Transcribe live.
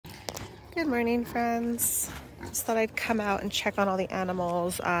Good morning, friends. Just thought I'd come out and check on all the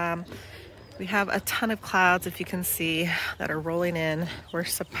animals. We have a ton of clouds, if you can see, that are rolling in. We're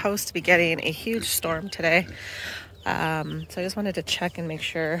supposed to be getting a huge storm today. So I just wanted to check and make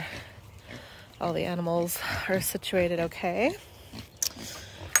sure all the animals are situated okay,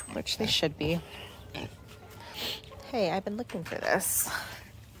 which they should be. Hey, I've been looking for this.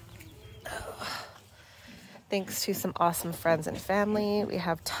 Thanks to some awesome friends and family, we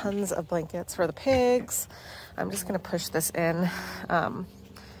have tons of blankets for the pigs. I'm just gonna push this in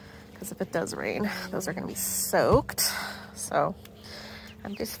because if it does rain, those are gonna be soaked. So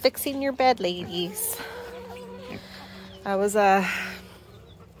I'm just fixing your bed, ladies. I was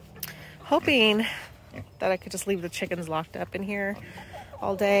hoping that I could just leave the chickens locked up in here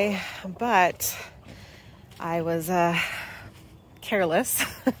all day, but I was careless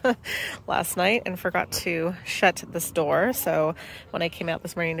last night and forgot to shut this door. So when I came out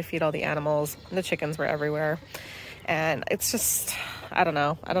this morning to feed all the animals, the chickens were everywhere. And it's just, I don't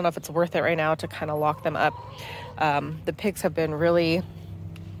know if it's worth it right now to kind of lock them up. The pigs have been really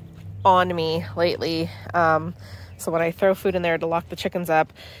on me lately. So when I throw food in there to lock the chickens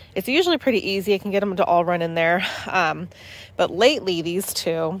up, it's usually pretty easy. I can get them to all run in there. But lately, these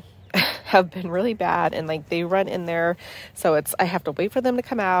two have been really bad, and like they run in there, so I have to wait for them to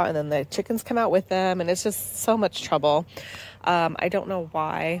come out, and then the chickens come out with them, and it's just so much trouble. I don't know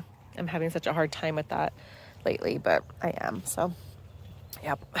why I'm having such a hard time with that lately, but I am. So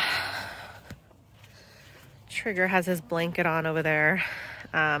yep. Trigger has his blanket on over there.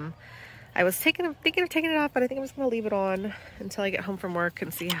 I was thinking of taking it off, but I think I'm just gonna leave it on until I get home from work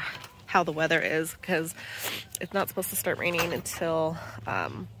and see how the weather is, because it's not supposed to start raining until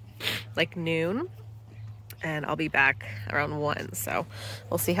like noon, and I'll be back around 1, so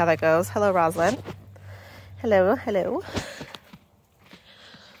we'll see how that goes. Hello, Rosalind. Hello.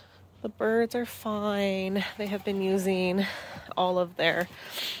 The birds are fine. They have been using all of their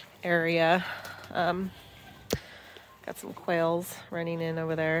area. Got some quails running in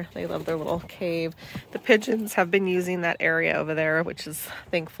over there. They love their little cave. The pigeons have been using that area over there, which is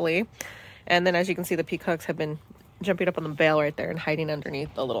thankfully. And then as you can see, the peacocks have been jumping up on the bale right there and hiding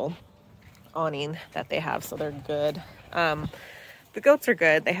underneath the little awning that they have, so they're good. The goats are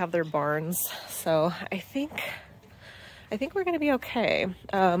good. They have their barns, so I think we're gonna be okay.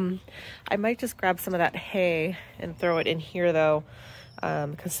 I might just grab some of that hay and throw it in here though,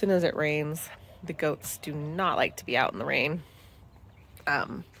 because as soon as it rains, the goats do not like to be out in the rain.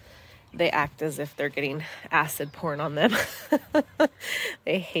 They act as if they're getting acid poured on them.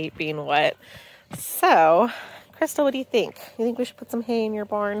 They hate being wet. So Crystal, what do you think? You think we should put some hay in your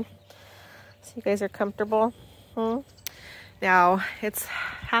barn so you guys are comfortable? Now, it's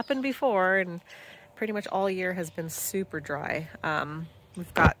happened before, and pretty much all year has been super dry.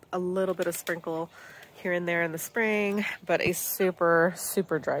 We've got a little bit of sprinkle here and there in the spring, but a super,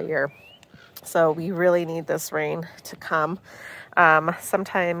 super dry year. So we really need this rain to come.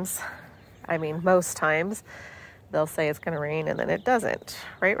 Sometimes, I mean, most times, they'll say it's going to rain and then it doesn't.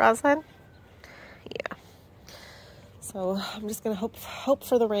 Right, Rosalind? Yeah. So I'm just going to hope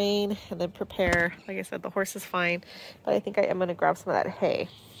for the rain and then prepare. Like I said, the horse is fine, but I think I am going to grab some of that hay.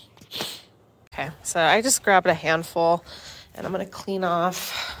 Okay, so I just grabbed a handful and I'm going to clean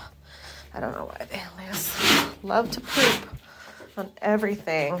off. I don't know why they love to poop on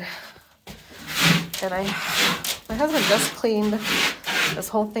everything. And my husband just cleaned this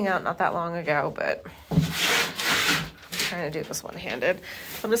whole thing out not that long ago, but I'm trying to do this one-handed.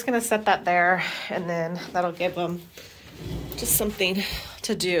 So I'm just going to set that there, and then that'll give them just something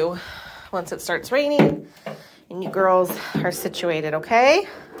to do once it starts raining and you girls are situated, okay?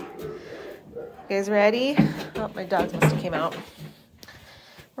 You guys ready? Oh, my dogs must have came out.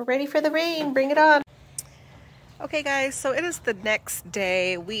 We're ready for the rain. Bring it on. Okay, guys, so it is the next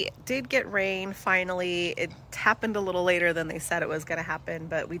day. We did get rain finally. It happened a little later than they said it was going to happen,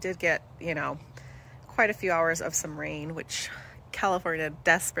 but we did get, quite a few hours of some rain, which California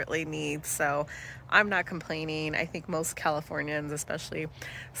desperately needs. So I'm not complaining. I think most Californians, especially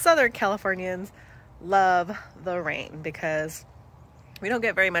Southern Californians, love the rain because we don't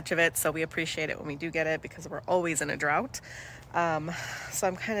get very much of it. So we appreciate it when we do get it because we're always in a drought. So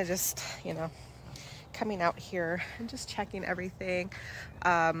I'm kind of just, coming out here and just checking everything.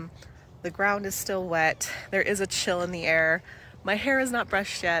 The ground is still wet. There is a chill in the air. My hair is not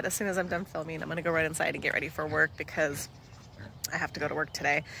brushed yet. As soon as I'm done filming, I'm gonna go right inside and get ready for work because I have to go to work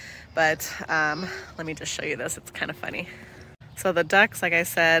today. But let me just show you this. It's kind of funny. So the ducks, like I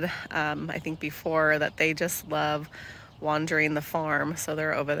said, I think before, that they just love wandering the farm. So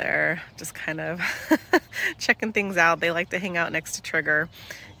they're over there just kind of checking things out. They like to hang out next to Trigger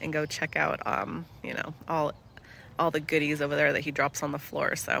and go check out, you know, all the goodies over there that he drops on the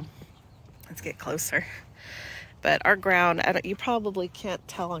floor. So let's get closer. But our ground, you probably can't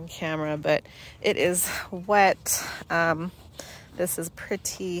tell on camera, but it is wet. This is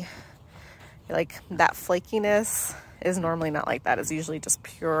pretty, like that flakiness is normally not like that. It's usually just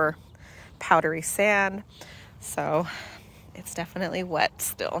pure powdery sand. So it's definitely wet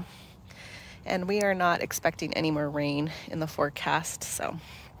still. And we are not expecting any more rain in the forecast. So,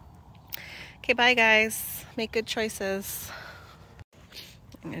 okay, bye guys. Make good choices.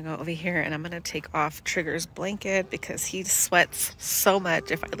 I'm gonna go over here and I'm gonna take off Trigger's blanket because he sweats so much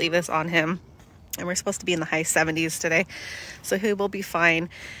if I leave this on him. And we're supposed to be in the high 70s today, so he will be fine.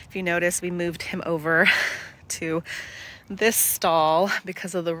 If you notice, we moved him over to this stall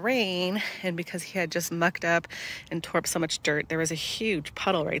because of the rain and because he had just mucked up and tore up so much dirt. There was a huge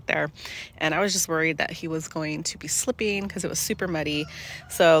puddle right there, and I was just worried that he was going to be slipping because it was super muddy.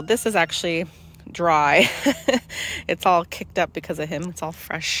 So this is actually dry. It's all kicked up because of him. It's all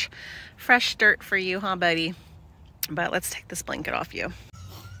fresh dirt for you, huh, buddy? But let's take this blanket off you.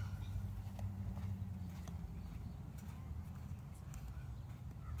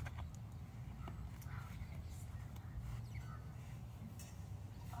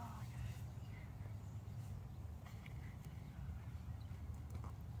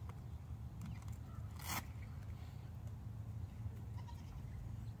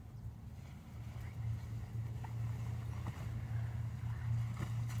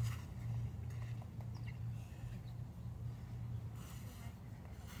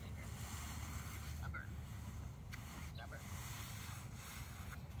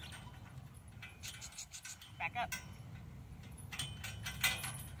 Back up.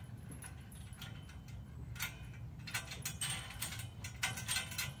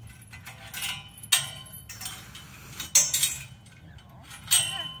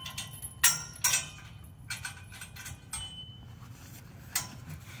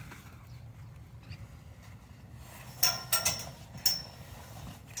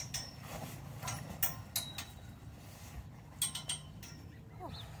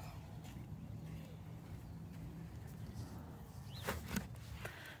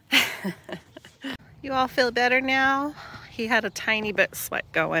 You all feel better now? He had a tiny bit of sweat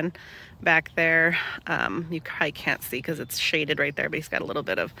going back there. You probably can't see because it's shaded right there, but he's got a little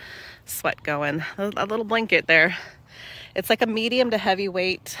bit of sweat going. A little blanket there. It's like a medium to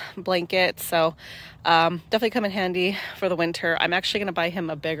heavyweight blanket, so definitely come in handy for the winter. I'm actually going to buy him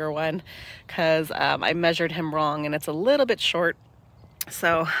a bigger one because I measured him wrong and it's a little bit short.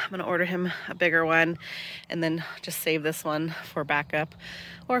 So I'm going to order him a bigger one and then just save this one for backup,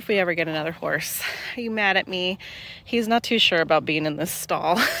 or if we ever get another horse. Are you mad at me? He's not too sure about being in this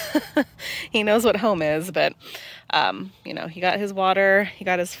stall. He knows what home is, but you know, he got his water, he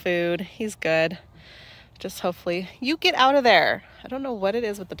got his food, he's good. Just hopefully you get out of there. I don't know what it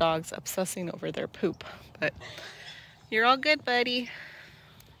is with the dogs obsessing over their poop, but you're all good, buddy.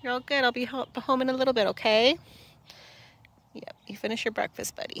 You're all good. I'll be home in a little bit, okay? Yep, you finish your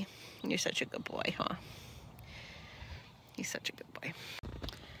breakfast, buddy. You're such a good boy, huh? He's such a good boy.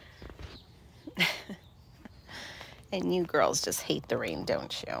 And you girls just hate the rain,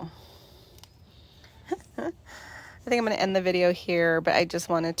 don't you? I think I'm going to end the video here, but I just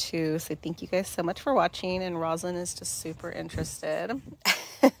wanted to say thank you guys so much for watching, and Rosalind is just super interested.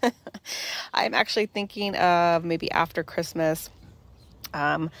 I'm actually thinking of maybe after Christmas.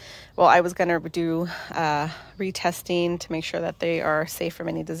 Well, I was going to do retesting to make sure that they are safe from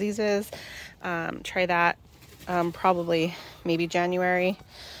any diseases. Try that probably maybe January.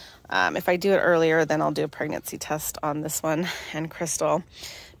 If I do it earlier, then I'll do a pregnancy test on this one and Crystal,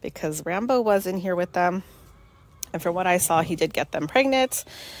 because Rambo was in here with them. And from what I saw, he did get them pregnant.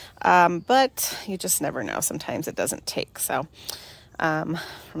 But you just never know. Sometimes it doesn't take. So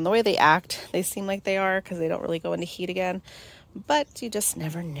from the way they act, they seem like they are, because they don't really go into heat again. But you just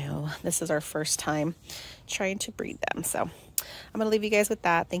never know. This is our first time trying to breed them. So I'm going to leave you guys with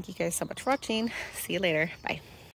that. Thank you guys so much for watching. See you later. Bye.